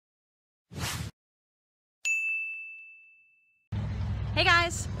Hey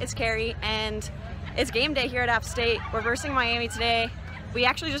guys, it's Carrie, and it's game day here at App State. We're versing Miami today. We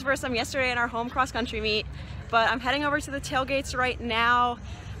actually just versed them yesterday in our home cross-country meet, but I'm heading over to the tailgates right now.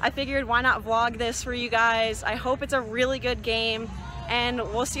 I figured why not vlog this for you guys. I hope it's a really good game, and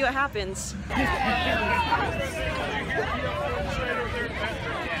we'll see what happens. We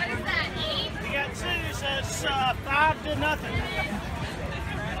got two, so it's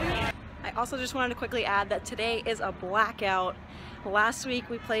 5-0. I also just wanted to quickly add that today is a blackout. Last week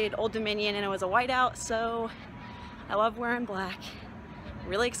we played Old Dominion and it was a whiteout, so I love wearing black.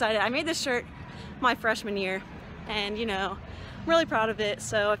 Really excited. I made this shirt my freshman year, and you know, I'm really proud of it,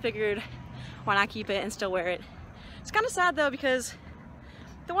 so I figured why not keep it and still wear it. It's kind of sad though because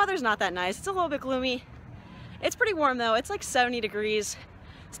the weather's not that nice. It's a little bit gloomy. It's pretty warm though. It's like 70 degrees.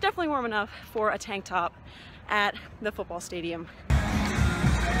 It's definitely warm enough for a tank top at the football stadium.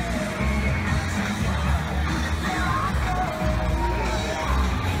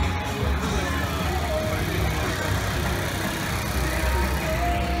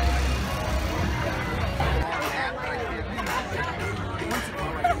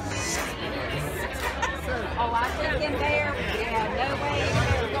 Oh, I took him there. Yeah, no way.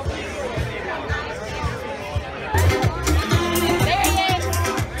 There he is.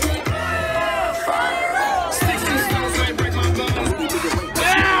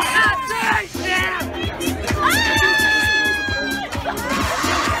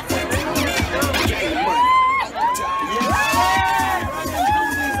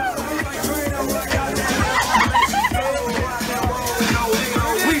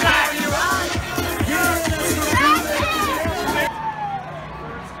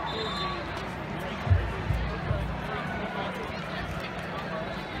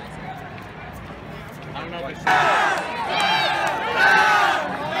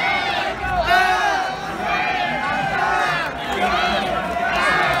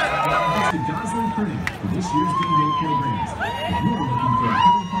 This year's game day programs. If you're looking for a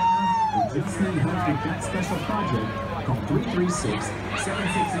printing partner or just need help with that special project, call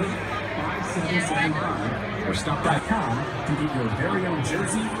 336-768-5775 or stop.com to get your very own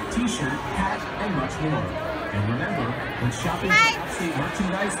jersey, t-shirt, hat, and much more. And remember, when shopping for App State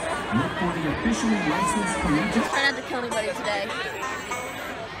merchandise, look for the officially licensed collegiate. Try not to kill anybody today.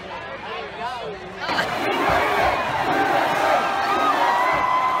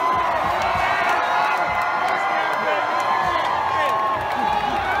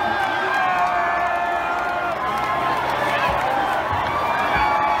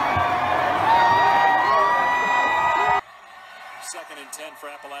 For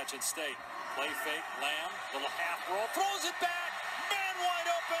Appalachian State. Play fake, Lamb, little half roll, throws it back, man wide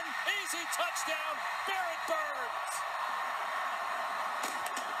open, easy touchdown, Barrett Burns.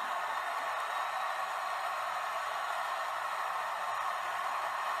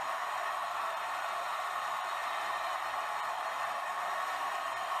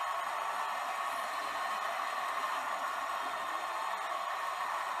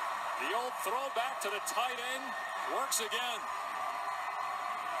 The old throwback to the tight end works again.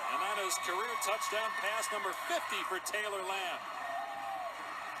 And that is career touchdown pass number 50 for Taylor Lamb.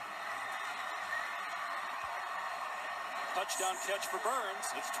 Touchdown catch for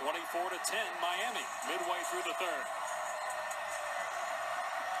Burns. It's 24-10 Miami, midway through the third.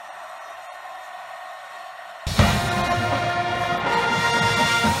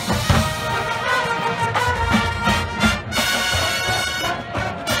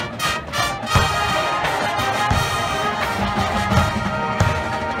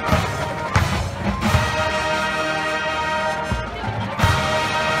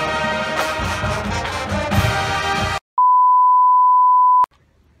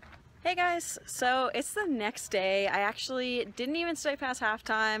 Hey guys, so it's the next day. I actually didn't even stay past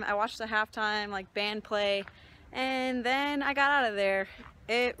halftime. I watched the halftime band play, and then I got out of there.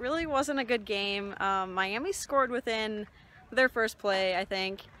 It really wasn't a good game. Miami scored within their first play, I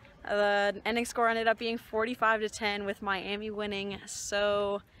think. The ending score ended up being 45-10 with Miami winning,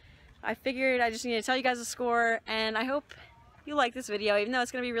 so I figured I just need to tell you guys the score, and I hope you like this video, even though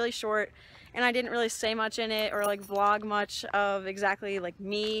it's going to be really short and I didn't really say much in it or vlog much of exactly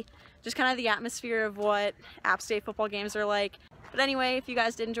me, just kind of the atmosphere of what App State football games are like. But anyway, if you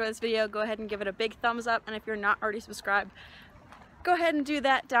guys did enjoy this video, go ahead and give it a big thumbs up, and if you're not already subscribed, go ahead and do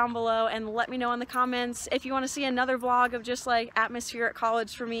that down below and let me know in the comments if you want to see another vlog of just atmosphere at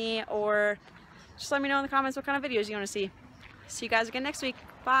college for me, or just let me know in the comments what kind of videos you want to see. See you guys again next week.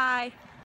 Bye!